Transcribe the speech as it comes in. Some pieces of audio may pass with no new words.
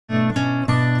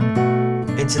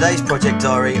today's project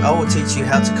diary, I will teach you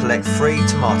how to collect free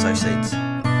tomato seeds.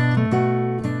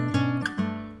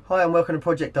 Hi and welcome to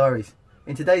Project Diaries.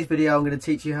 In today's video I'm going to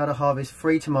teach you how to harvest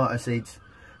free tomato seeds.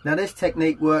 Now this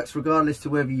technique works regardless to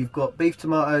whether you've got beef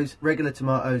tomatoes, regular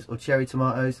tomatoes or cherry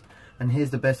tomatoes, and here's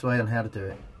the best way on how to do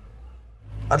it.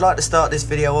 I'd like to start this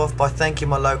video off by thanking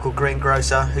my local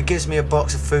greengrocer who gives me a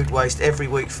box of food waste every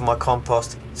week for my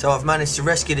compost, so I've managed to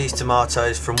rescue these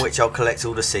tomatoes from which I'll collect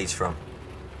all the seeds from.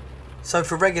 So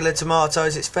for regular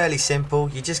tomatoes it's fairly simple,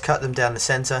 you just cut them down the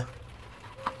centre.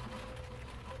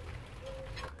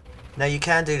 Now you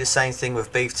can do the same thing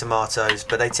with beef tomatoes,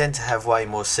 but they tend to have way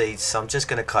more seeds, so I'm just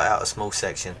going to cut out a small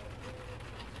section.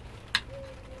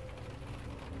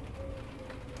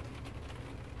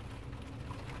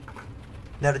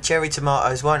 Now the cherry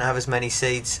tomatoes won't have as many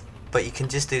seeds, but you can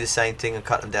just do the same thing and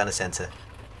cut them down the centre.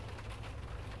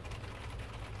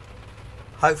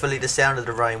 Hopefully the sound of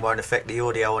the rain won't affect the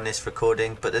audio on this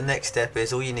recording, but the next step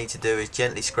is all you need to do is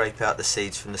gently scrape out the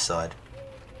seeds from the side.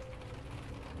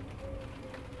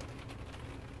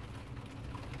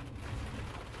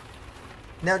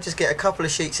 Now just get a couple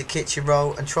of sheets of kitchen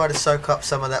roll and try to soak up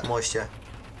some of that moisture.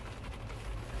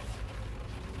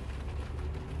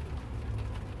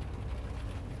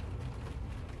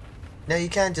 Now you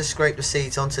can just scrape the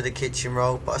seeds onto the kitchen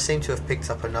roll, but I seem to have picked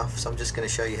up enough, so I'm just going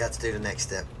to show you how to do the next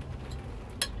step.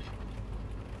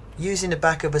 Using the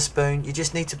back of a spoon, you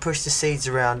just need to push the seeds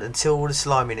around until all the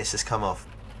sliminess has come off.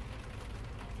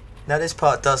 Now this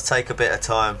part does take a bit of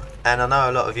time, and I know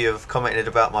a lot of you have commented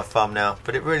about my thumbnail,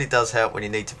 but it really does help when you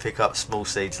need to pick up small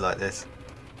seeds like this.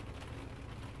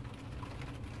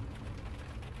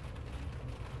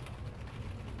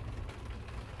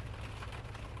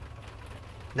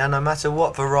 Now no matter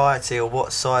what variety or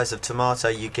what size of tomato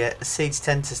you get, the seeds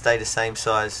tend to stay the same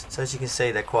size, so as you can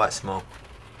see they're quite small.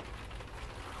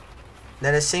 Now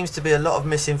there seems to be a lot of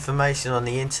misinformation on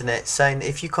the internet saying that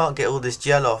if you can't get all this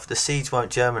gel off, the seeds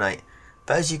won't germinate.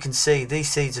 But as you can see, these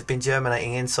seeds have been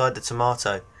germinating inside the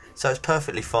tomato, so it's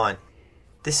perfectly fine.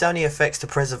 This only affects the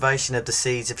preservation of the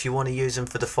seeds if you want to use them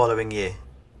for the following year.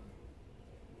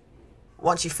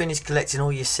 Once you've finished collecting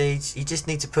all your seeds, you just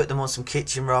need to put them on some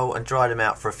kitchen roll and dry them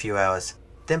out for a few hours.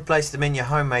 Then place them in your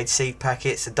homemade seed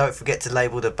packets, and don't forget to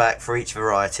label the back for each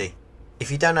variety. If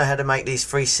you don't know how to make these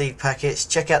free seed packets,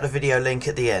 check out the video link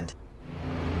at the end.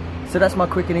 So that's my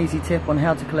quick and easy tip on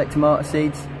how to collect tomato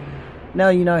seeds. Now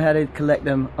you know how to collect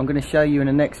them, I'm going to show you in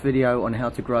the next video on how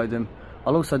to grow them.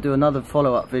 I'll also do another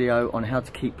follow-up video on how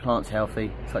to keep plants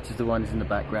healthy, such as the ones in the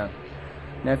background.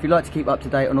 Now if you'd like to keep up to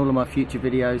date on all of my future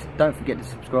videos, don't forget to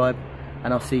subscribe,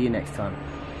 and I'll see you next time.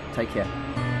 Take care.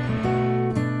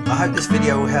 I hope this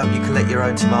video will help you collect your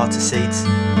own tomato seeds.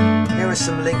 Here are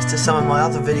some links to some of my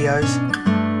other videos.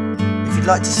 If you'd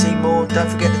like to see more, don't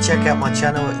forget to check out my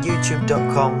channel at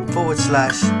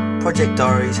youtube.com/Project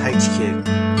Diaries HQ.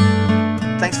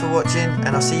 Thanks for watching,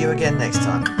 and I'll see you again next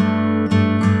time.